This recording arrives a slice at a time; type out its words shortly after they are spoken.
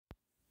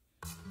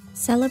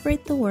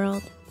Celebrate the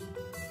World,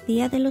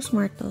 Día de los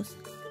Muertos,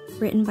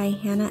 written by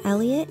Hannah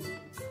Eloit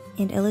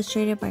and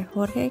illustrated by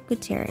Jorge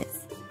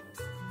Gutierrez.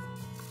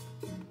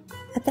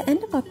 At the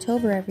end of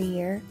October every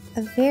year,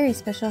 a very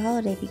special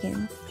holiday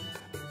begins.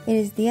 It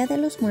is Día de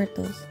los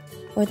Muertos,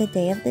 or the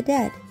Day of the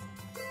Dead.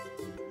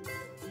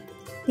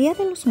 Día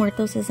de los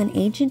Muertos is an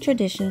ancient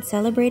tradition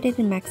celebrated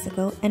in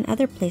Mexico and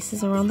other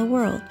places around the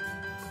world.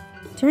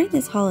 During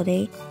this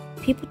holiday,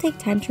 people take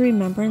time to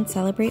remember and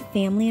celebrate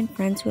family and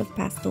friends who have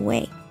passed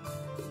away.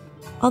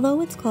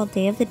 Although it's called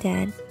Day of the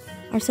Dead,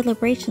 our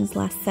celebrations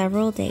last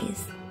several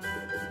days.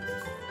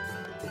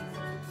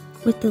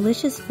 With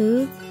delicious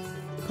foods,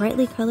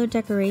 brightly colored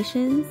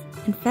decorations,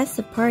 and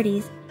festive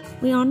parties,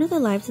 we honor the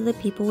lives of the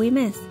people we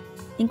miss,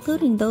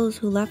 including those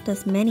who left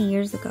us many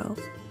years ago.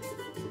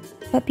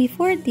 But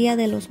before Día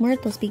de los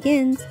Muertos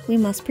begins, we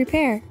must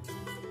prepare.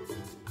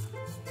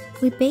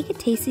 We bake a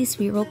tasty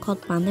sweet roll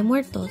called pan de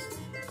muertos,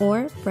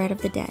 or bread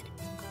of the dead.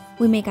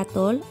 We make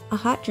atol, a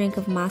hot drink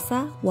of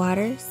masa,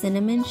 water,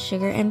 cinnamon,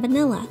 sugar, and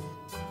vanilla.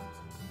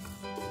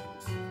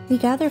 We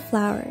gather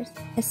flowers,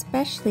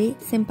 especially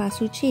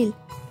cempasúchil.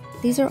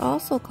 These are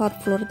also called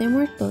flor de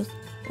muertos,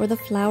 or the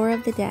flower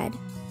of the dead.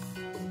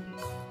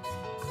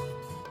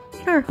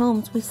 In our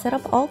homes, we set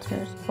up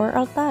altars, or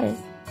altares.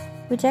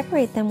 We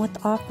decorate them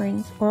with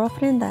offerings, or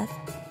ofrendas,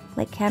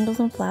 like candles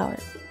and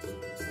flowers.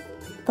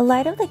 The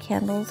light of the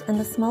candles and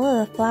the smell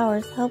of the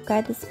flowers help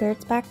guide the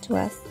spirits back to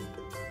us.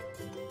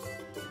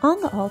 On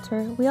the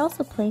altar, we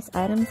also place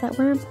items that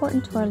were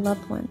important to our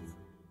loved ones.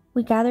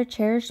 We gather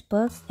cherished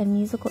books and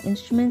musical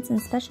instruments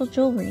and special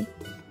jewelry.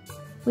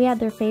 We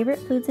add their favorite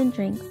foods and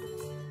drinks.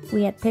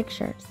 We add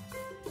pictures.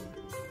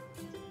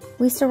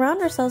 We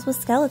surround ourselves with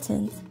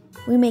skeletons.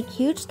 We make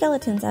huge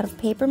skeletons out of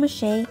paper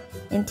mache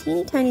and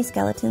teeny tiny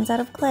skeletons out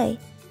of clay.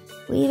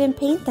 We even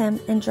paint them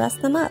and dress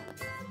them up.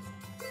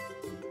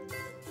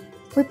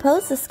 We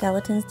pose the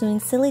skeletons doing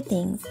silly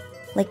things,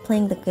 like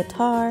playing the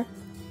guitar,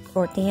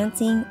 or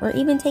dancing, or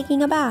even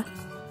taking a bath.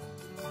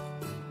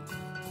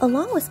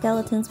 Along with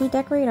skeletons, we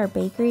decorate our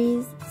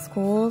bakeries,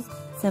 schools,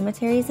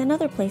 cemeteries, and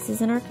other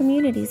places in our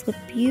communities with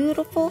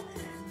beautiful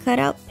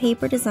cut-out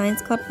paper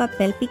designs called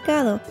papel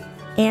picado,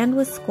 and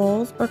with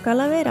skulls or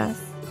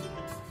calaveras.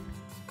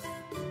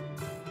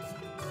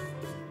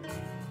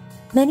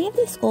 Many of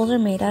these skulls are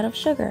made out of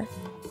sugar.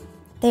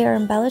 They are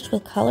embellished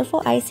with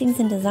colorful icings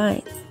and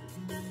designs.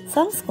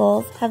 Some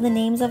skulls have the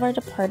names of our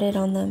departed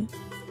on them.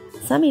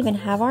 Some even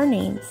have our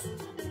names.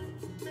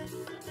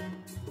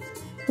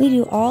 We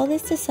do all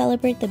this to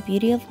celebrate the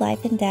beauty of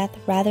life and death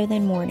rather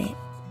than mourn it.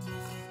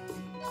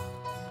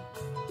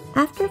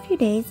 After a few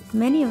days,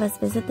 many of us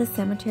visit the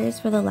cemeteries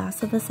for the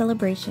last of the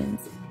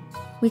celebrations.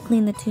 We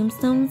clean the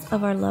tombstones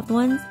of our loved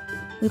ones,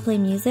 we play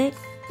music,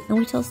 and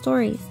we tell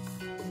stories.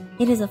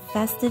 It is a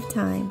festive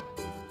time.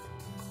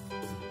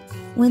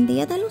 When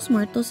Día de los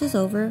Muertos is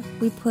over,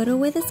 we put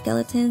away the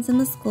skeletons and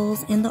the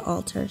skulls and the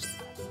altars.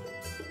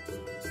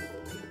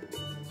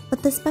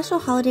 But this special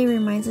holiday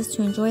reminds us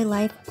to enjoy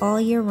life all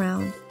year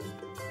round,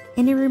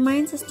 and it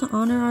reminds us to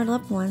honor our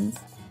loved ones.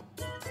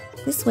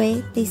 This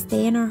way, they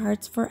stay in our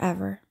hearts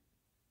forever.